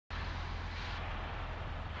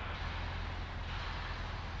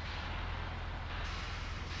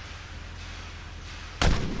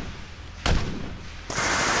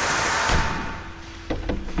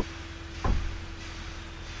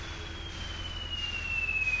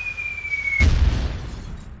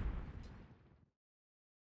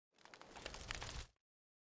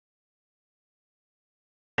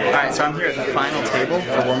Alright, so I'm here at the final table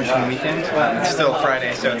for Warmachine weekend. It's still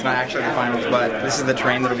Friday, so it's not actually the finals, but this is the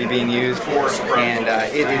terrain that will be being used, and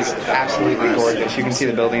it is absolutely gorgeous. You can see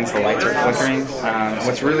the buildings, the lights are flickering.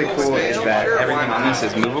 What's really cool is that everything on this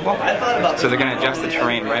is movable, so they're going to adjust the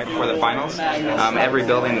terrain right before the finals. Every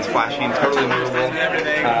building is flashing, totally movable.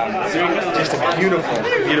 Just a beautiful,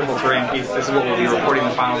 beautiful terrain piece. This is what we'll be reporting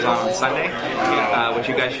the finals on Sunday, which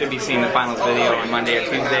you guys should be seeing the finals video on Monday or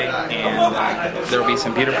Tuesday, and there will be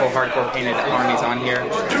some beautiful hardcore painted armies on here.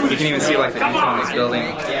 You can even see like the detail on this building,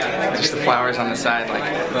 just the flowers on the side, like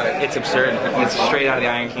it's absurd. It's straight out of the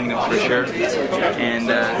Iron Kingdom for sure. And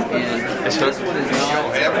it's just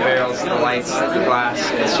the barrels, the lights, the glass,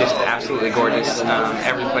 it's just absolutely gorgeous.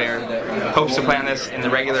 Every player hopes to play on this in the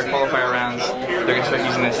regular qualifier rounds. They're going to start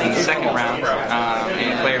using this in the second round,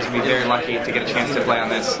 and players will be very lucky to get a chance to play on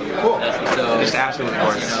this. Just absolutely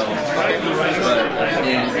gorgeous. I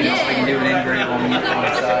can do an engrave on the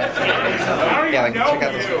side. Yeah, like check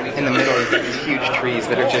out this, in the middle you've got these huge trees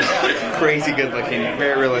that are just crazy good looking,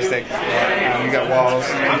 very realistic. You've got walls,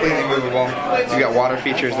 completely movable. You've got water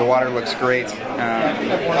features, the water looks great,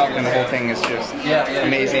 and the whole thing is just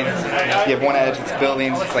amazing. You have one edge, it's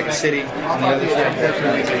buildings, it's like a city. On the other side, it's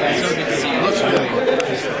really just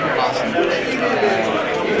awesome.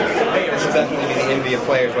 This is definitely the envy of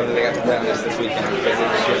players whether they got to play on this weekend, because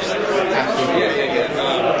it's just absolutely good.